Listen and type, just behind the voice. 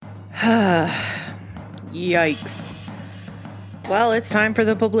Yikes. Well, it's time for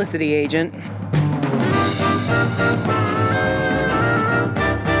the Publicity Agent.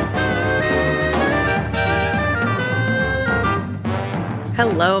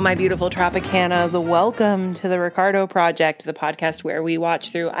 Hello, my beautiful Tropicanas. Welcome to the Ricardo Project, the podcast where we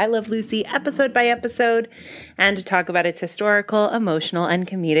watch through I Love Lucy episode by episode and talk about its historical, emotional, and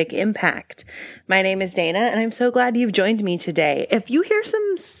comedic impact. My name is Dana, and I'm so glad you've joined me today. If you hear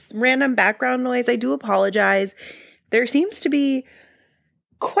some random background noise, I do apologize. There seems to be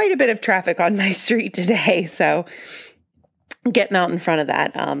quite a bit of traffic on my street today, so getting out in front of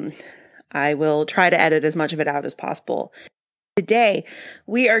that. I will try to edit as much of it out as possible. Today,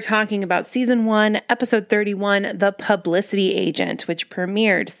 we are talking about Season 1, Episode 31, The Publicity Agent, which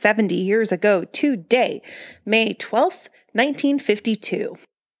premiered 70 years ago today, May 12th, 1952.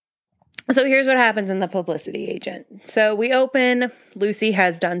 So here's what happens in The Publicity Agent. So we open, Lucy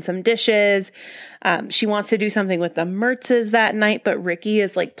has done some dishes. She wants to do something with the Mertzes that night, but Ricky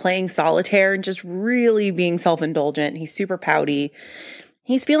is like playing solitaire and just really being self-indulgent. He's super pouty.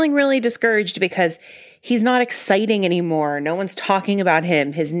 He's feeling really discouraged because he's not exciting anymore. No one's talking about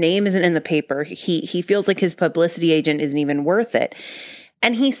him. His name isn't in the paper. He feels like his publicity agent isn't even worth it.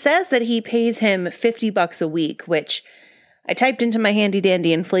 And he says that he pays him $50 a week, which I typed into my handy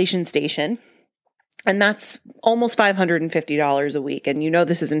dandy inflation station, and that's almost $550 a week. And you know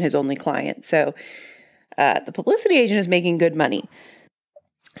this isn't his only client. So the publicity agent is making good money.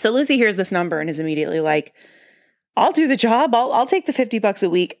 So Lucy hears this number and is immediately like, I'll do the job. I'll take the $50 a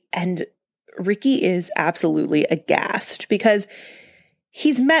week. And Ricky is absolutely aghast because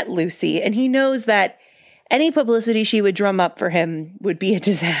he's met Lucy and he knows that any publicity she would drum up for him would be a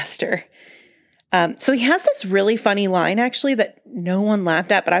disaster. So he has this really funny line, actually, that no one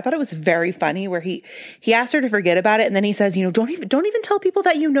laughed at, but I thought it was very funny, where he asked her to forget about it. And then he says, don't even tell people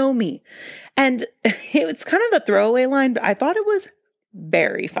that you know me. And it's kind of a throwaway line, but I thought it was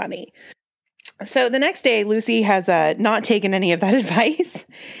very funny. So the next day, Lucy has not taken any of that advice.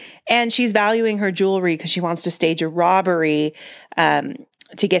 And she's valuing her jewelry because she wants to stage a robbery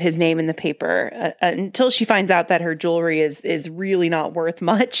to get his name in the paper until she finds out that her jewelry is really not worth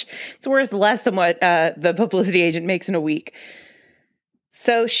much. It's worth less than what the publicity agent makes in a week.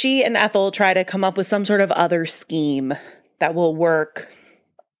 So she and Ethel try to come up with some sort of other scheme that will work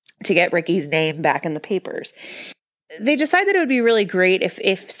to get Ricky's name back in the papers. They decide that it would be really great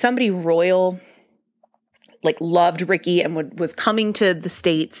if somebody royal loved Ricky and was coming to the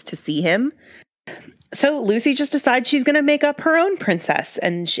States to see him. So Lucy just decides she's going to make up her own princess,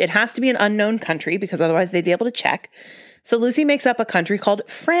 and it has to be an unknown country because otherwise they'd be able to check. So Lucy makes up a country called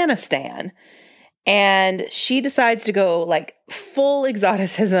Franistan, and she decides to go full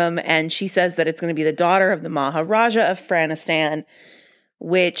exoticism, and she says that it's going to be the daughter of the Maharaja of Franistan,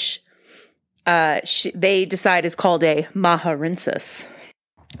 which they decide is called a Maharinsess.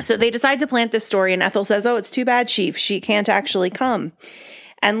 So they decide to plant this story, and Ethel says, it's too bad, Chief. She can't actually come.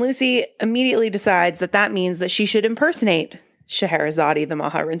 And Lucy immediately decides that means that she should impersonate Scheherazade, the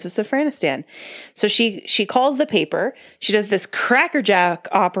Maharinsess of Franistan. So she calls the paper. She does this crackerjack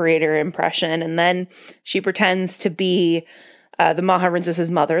operator impression, and then she pretends to be the Maharinsess's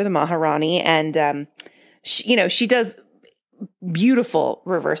mother, the Maharani, and she does beautiful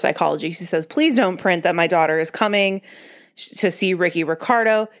reverse psychology. She says, please don't print that my daughter is coming to see Ricky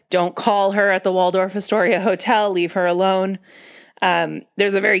Ricardo. Don't call her at the Waldorf Astoria Hotel. Leave her alone.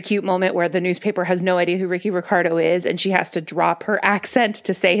 There's a very cute moment where the newspaper has no idea who Ricky Ricardo is, and she has to drop her accent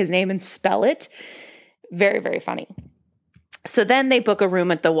to say his name and spell it. Very, very funny. So then they book a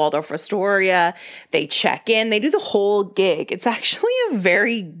room at the Waldorf Astoria. They check in. They do the whole gig. It's actually a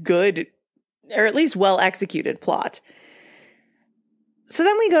very good, or at least well-executed plot. So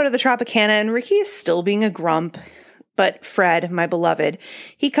then we go to the Tropicana, and Ricky is still being a grump. But Fred, my beloved,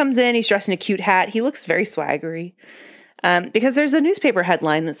 he comes in, he's dressed in a cute hat. He looks very swaggery because there's a newspaper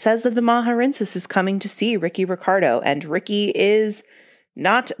headline that says that the Maharinsess is coming to see Ricky Ricardo, and Ricky is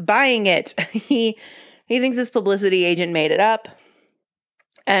not buying it. He thinks his publicity agent made it up.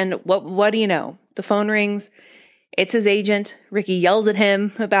 And what do you know? The phone rings. It's his agent. Ricky yells at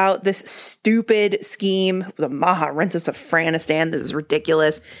him about this stupid scheme, the Maharinsess of Franistan. This is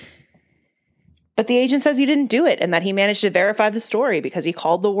ridiculous. But the agent says he didn't do it and that he managed to verify the story because he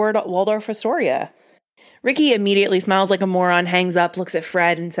called the word Waldorf Astoria. Ricky immediately smiles like a moron, hangs up, looks at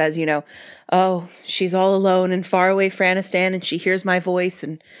Fred and says, she's all alone in faraway Franistan and she hears my voice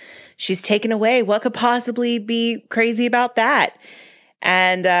and she's taken away. What could possibly be crazy about that?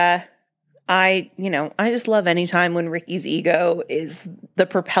 And I just love any time when Ricky's ego is the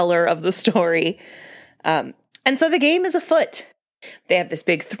propeller of the story. And so the game is afoot. They have this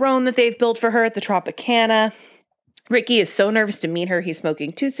big throne that they've built for her at the Tropicana. Ricky is so nervous to meet her. He's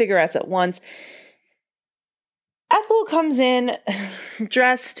smoking 2 cigarettes at once. Ethel comes in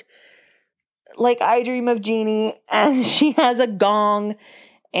dressed like I Dream of Jeannie, and she has a gong,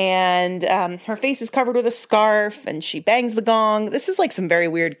 and her face is covered with a scarf, and she bangs the gong. This is like some very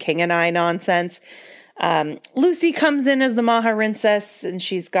weird King and I nonsense. Lucy comes in as the Maharinsess, and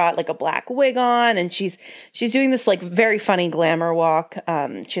she's got like a black wig on, and she's doing this like very funny glamour walk.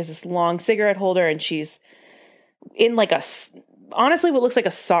 She has this long cigarette holder, and she's in like honestly what looks like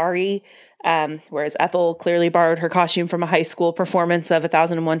a sari, whereas Ethel clearly borrowed her costume from a high school performance of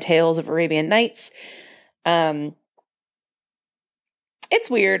 1001 Tales of Arabian Nights. It's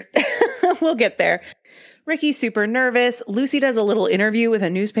weird. We'll get there. Ricky's super nervous. Lucy does a little interview with a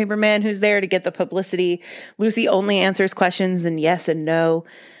newspaperman who's there to get the publicity. Lucy only answers questions in yes and no.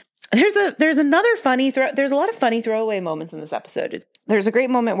 There's another funny there's a lot of funny throwaway moments in this episode. There's a great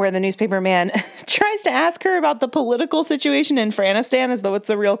moment where the newspaperman tries to ask her about the political situation in Afghanistan as though it's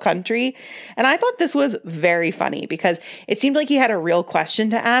a real country. And I thought this was very funny because it seemed like he had a real question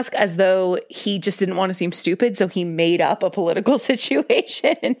to ask, as though he just didn't want to seem stupid. So he made up a political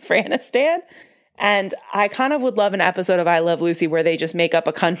situation in Afghanistan. And I kind of would love an episode of I Love Lucy where they just make up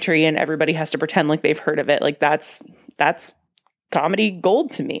a country and everybody has to pretend like they've heard of it. Like that's comedy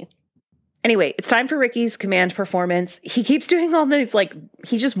gold to me. Anyway, it's time for Ricky's command performance. He keeps doing all these, like,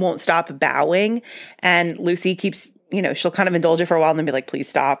 he just won't stop bowing. And Lucy keeps, she'll kind of indulge it for a while and then be like, please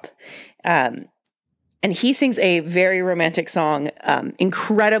stop. And he sings a very romantic song,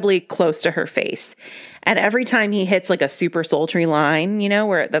 incredibly close to her face. And every time he hits like a super sultry line,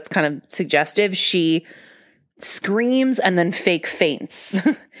 where that's kind of suggestive, she screams and then fake faints.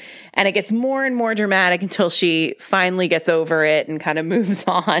 And it gets more and more dramatic until she finally gets over it and kind of moves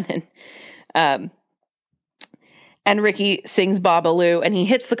on. And Ricky sings Babalu, and he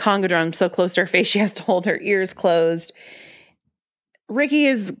hits the conga drum so close to her face she has to hold her ears closed. Ricky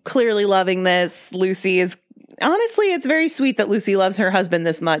is clearly loving this. Lucy is, honestly, it's very sweet that Lucy loves her husband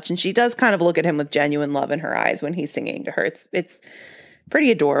this much, and she does kind of look at him with genuine love in her eyes when he's singing to her. It's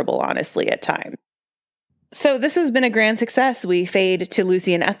pretty adorable, honestly, at times. So this has been a grand success. We fade to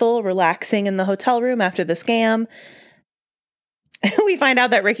Lucy and Ethel relaxing in the hotel room after the scam. We find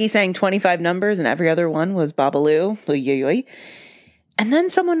out that Ricky sang 25 numbers and every other one was Babalu. And then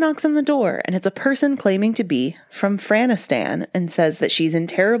someone knocks on the door, and it's a person claiming to be from Afghanistan and says that she's in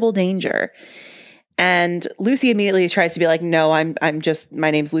terrible danger. And Lucy immediately tries to be like, no, I'm just, my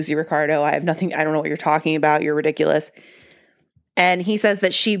name's Lucy Ricardo. I have nothing, I don't know what you're talking about. You're ridiculous. And he says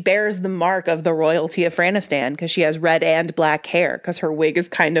that she bears the mark of the royalty of Afghanistan because she has red and black hair because her wig is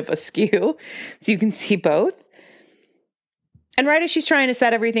kind of askew. So you can see both. And right as she's trying to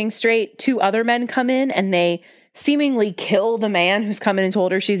set everything straight, 2 other men come in and they seemingly kill the man who's come in and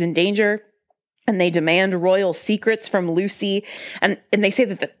told her she's in danger. And they demand royal secrets from Lucy. And they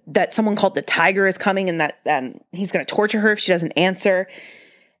say that someone called the Tiger is coming and that he's going to torture her if she doesn't answer.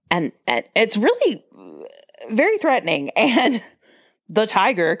 And it's really very threatening. And the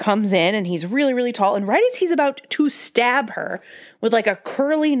Tiger comes in and he's really, really tall. And right as he's about to stab her with like a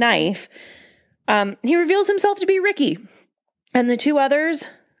curly knife, he reveals himself to be Ricky. And the 2 others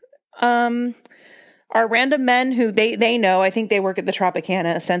are random men who they know. I think they work at the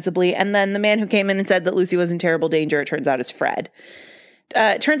Tropicana, ostensibly. And then the man who came in and said that Lucy was in terrible danger, it turns out, is Fred.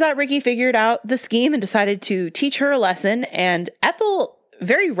 It turns out Ricky figured out the scheme and decided to teach her a lesson. And Ethel,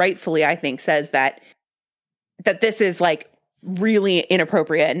 very rightfully, I think, says that this is like really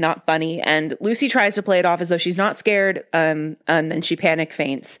inappropriate and not funny. And Lucy tries to play it off as though she's not scared. And then she panic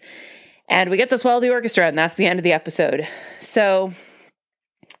faints. And we get the swell of the orchestra, and that's the end of the episode. So,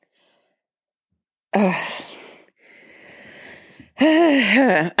 so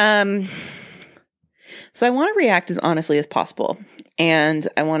I want to react as honestly as possible. And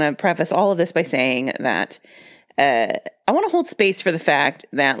I want to preface all of this by saying that I want to hold space for the fact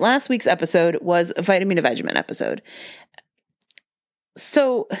that last week's episode was a vitamin to vegemin episode.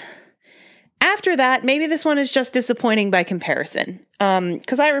 So after that, maybe this one is just disappointing by comparison.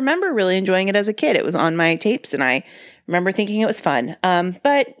 Because I remember really enjoying it as a kid. It was on my tapes and I remember thinking it was fun.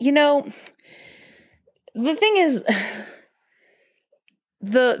 But the thing is,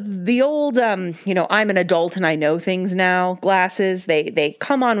 the old, I'm an adult and I know things now glasses, they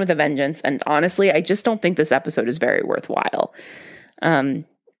come on with a vengeance. And honestly, I just don't think this episode is very worthwhile.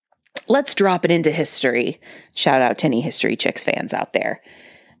 Let's drop it into history. Shout out to any History Chicks fans out there.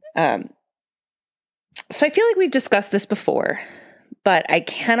 So I feel like we've discussed this before, but I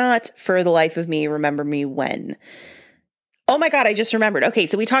cannot for the life of me remember when. Oh my God, I just remembered. Okay,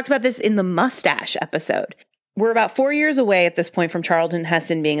 so we talked about this in the mustache episode. we're about 4 years away at this point from Charlton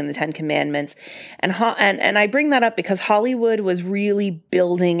Heston being in the Ten Commandments. And I bring that up because Hollywood was really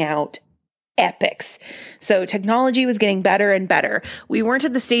building out epics. So technology was getting better and better. We weren't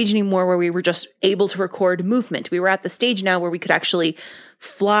at the stage anymore where we were just able to record movement. We were at the stage now where we could actually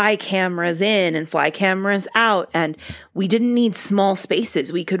fly cameras in and fly cameras out. And we didn't need small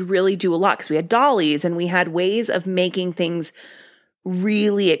spaces. We could really do a lot because we had dollies and we had ways of making things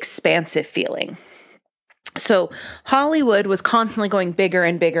really expansive feeling. So Hollywood was constantly going bigger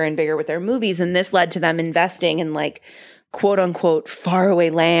and bigger and bigger with their movies. And this led to them investing in like quote unquote faraway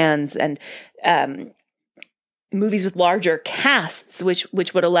lands and movies with larger casts, which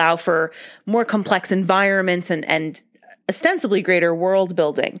would allow for more complex environments and ostensibly greater world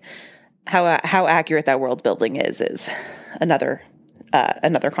building. How accurate that world building is another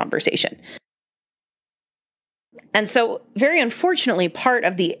conversation. And so, very unfortunately, part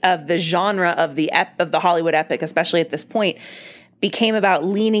of the genre of the Hollywood epic, especially at this point, became about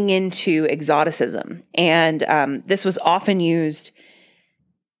leaning into exoticism. And this was often used,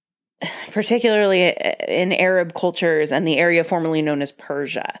 particularly in Arab cultures and the area formerly known as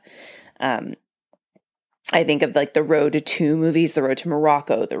Persia. I think of like the Road to movies, the Road to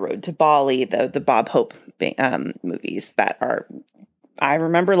Morocco, the Road to Bali, the Bob Hope movies that are, I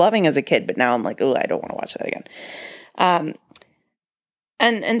remember loving as a kid, but now I'm like, oh, I don't want to watch that again.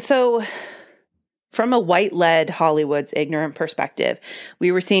 And so from a white-led Hollywood's ignorant perspective,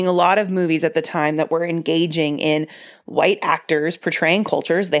 we were seeing a lot of movies at the time that were engaging in white actors portraying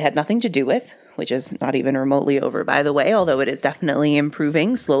cultures they had nothing to do with, which is not even remotely over, by the way, although it is definitely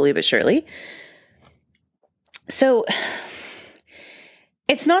improving slowly but surely. So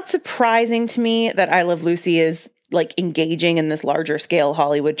it's not surprising to me that I Love Lucy is like engaging in this larger scale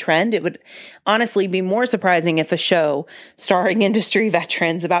Hollywood trend. It would honestly be more surprising if a show starring industry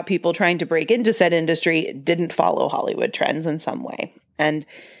veterans about people trying to break into said industry didn't follow Hollywood trends in some way. And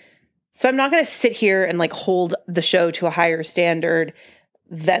so I'm not going to sit here and like hold the show to a higher standard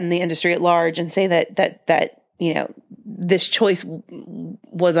than the industry at large and say that you know, this choice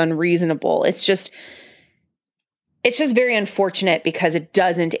was unreasonable. It's just very unfortunate because it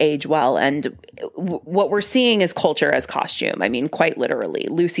doesn't age well. And what we're seeing is culture as costume. I mean, quite literally.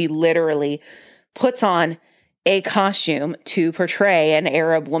 Lucy literally puts on a costume to portray an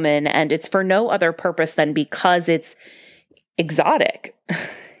Arab woman, and it's for no other purpose than because it's exotic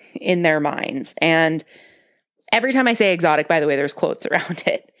in their minds. And every time I say exotic, by the way, there's quotes around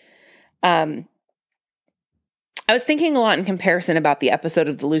it. I was thinking a lot in comparison about the episode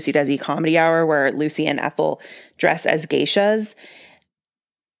of the Lucy Desi Comedy Hour where Lucy and Ethel dress as geishas.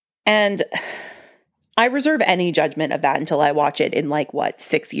 And I reserve any judgment of that until I watch it in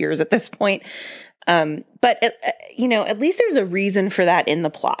 6 years at this point. But at least there's a reason for that in the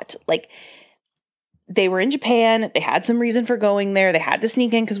plot. Like, they were in Japan. They had some reason for going there. They had to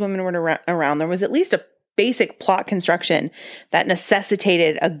sneak in because women were around. There was at least a basic plot construction that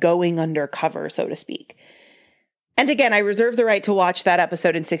necessitated a going undercover, so to speak. And again, I reserve the right to watch that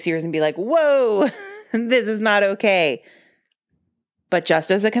episode in 6 years and be like, whoa, this is not okay. But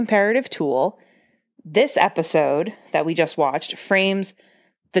just as a comparative tool, this episode that we just watched frames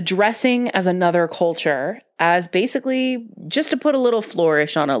the dressing as another culture as basically just to put a little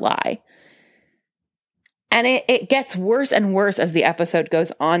flourish on a lie. And it gets worse and worse as the episode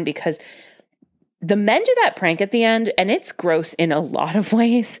goes on because the men do that prank at the end, and it's gross in a lot of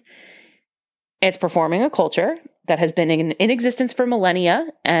ways. It's performing a culture that has been in existence for millennia,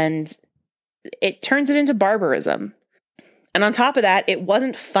 and it turns it into barbarism. And on top of that, it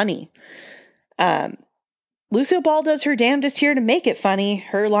wasn't funny. Lucille Ball does her damnedest here to make it funny.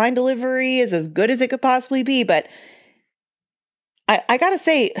 Her line delivery is as good as it could possibly be, but I gotta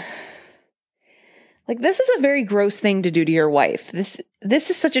say, this is a very gross thing to do to your wife. This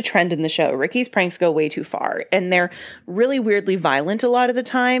is such a trend in the show. Ricky's pranks go way too far, and they're really weirdly violent a lot of the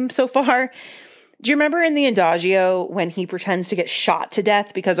time so far. Do you remember in the Adagio when he pretends to get shot to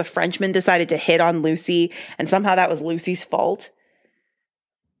death because a Frenchman decided to hit on Lucy and somehow that was Lucy's fault?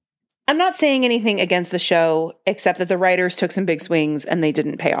 I'm not saying anything against the show except that the writers took some big swings and they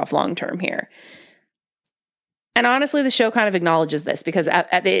didn't pay off long term here. And honestly, the show kind of acknowledges this because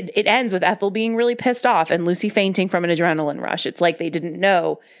it ends with Ethel being really pissed off and Lucy fainting from an adrenaline rush. It's like they didn't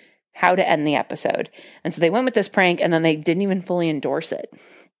know how to end the episode. And so they went with this prank and then they didn't even fully endorse it.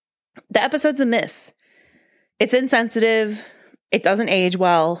 The episode's a miss. It's insensitive. It doesn't age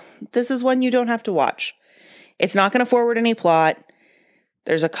well. This is one you don't have to watch. It's not going to forward any plot.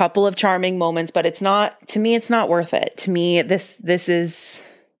 There's a couple of charming moments, but it's not worth it. To me, this is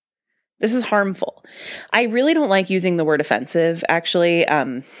harmful. I really don't like using the word offensive, actually.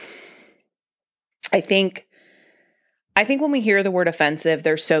 I think I think when we hear the word offensive,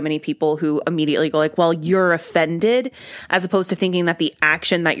 there's so many people who immediately go like, well, you're offended, as opposed to thinking that the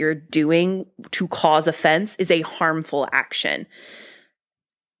action that you're doing to cause offense is a harmful action.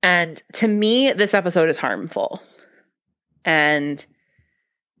 And to me, this episode is harmful. And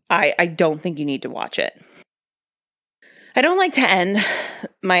I don't think you need to watch it. I don't like to end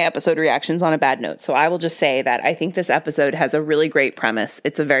my episode reactions on a bad note, so I will just say that I think this episode has a really great premise.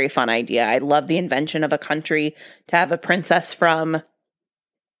 It's a very fun idea. I love the invention of a country to have a princess from.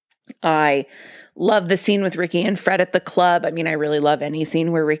 I love the scene with Ricky and Fred at the club. I mean, I really love any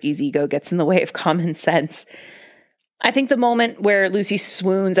scene where Ricky's ego gets in the way of common sense. I think the moment where Lucy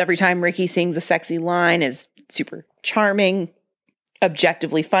swoons every time Ricky sings a sexy line is super charming,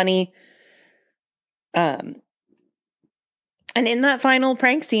 objectively funny. And in that final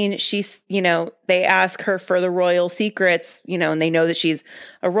prank scene, she's, they ask her for the royal secrets, and they know that she's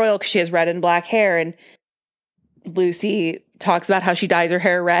a royal because she has red and black hair. And Lucy talks about how she dyes her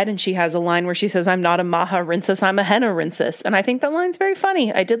hair red. And she has a line where she says, I'm not a Maha Rincess, I'm a henna Rincess. And I think that line's very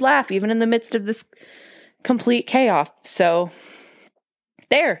funny. I did laugh even in the midst of this complete chaos. So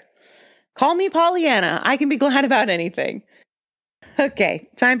there, call me Pollyanna. I can be glad about anything. Okay,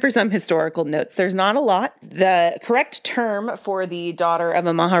 time for some historical notes. There's not a lot. The correct term for the daughter of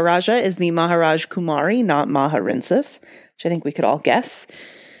a Maharaja is the Maharaj Kumari, not Maharincess, which I think we could all guess.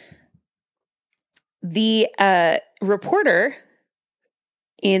 The reporter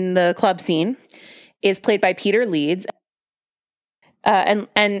in the club scene is played by Peter Leeds.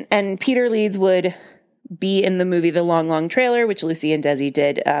 And Peter Leeds would be in the movie The Long, Long Trailer, which Lucy and Desi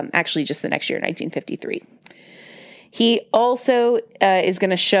did actually just the next year, 1953. He also is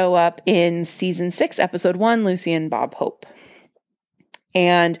going to show up in season 6, episode 1, Lucy and Bob Hope.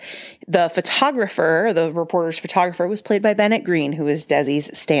 And the photographer, the reporter's photographer, was played by Bennett Green, who is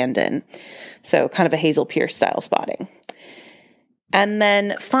Desi's stand-in. So kind of a Hazel Pierce style spotting. And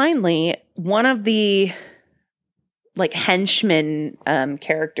then finally, one of the henchman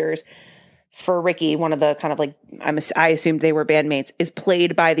characters for Ricky, one of the kind of I assumed they were bandmates, is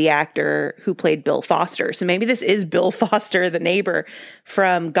played by the actor who played Bill Foster. So maybe this is Bill Foster, the neighbor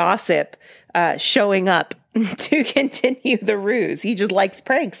from Gossip, showing up to continue the ruse. He just likes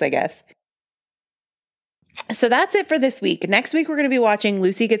pranks, I guess. So that's it for this week. Next week, we're going to be watching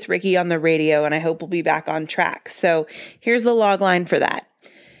Lucy Gets Ricky on the Radio, and I hope we'll be back on track. So here's the log line for that.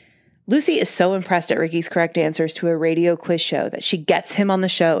 Lucy is so impressed at Ricky's correct answers to a radio quiz show that she gets him on the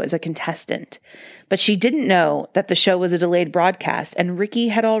show as a contestant. But she didn't know that the show was a delayed broadcast and Ricky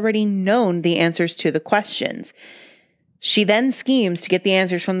had already known the answers to the questions. She then schemes to get the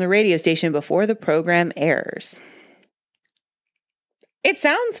answers from the radio station before the program airs. It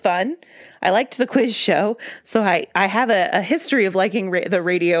sounds fun. I liked the quiz show, so I have a history of liking the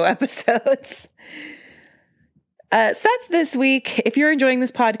radio episodes. So that's this week. If you're enjoying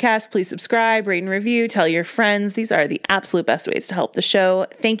this podcast, please subscribe, rate and review, tell your friends. These are the absolute best ways to help the show.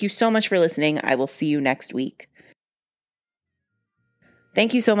 Thank you so much for listening. I will see you next week.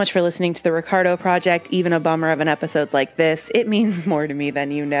 Thank you so much for listening to The Ricardo Project. Even a bummer of an episode like this, it means more to me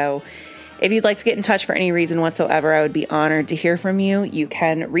than you know. If you'd like to get in touch for any reason whatsoever, I would be honored to hear from you. You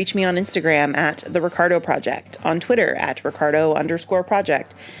can reach me on Instagram at The Ricardo Project, on Twitter at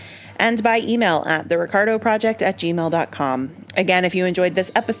Ricardo_project, and by email at thericardoproject@gmail.com. Again, if you enjoyed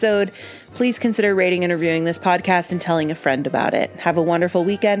this episode, please consider rating and reviewing this podcast and telling a friend about it. Have a wonderful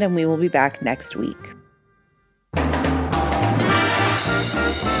weekend, and we will be back next week.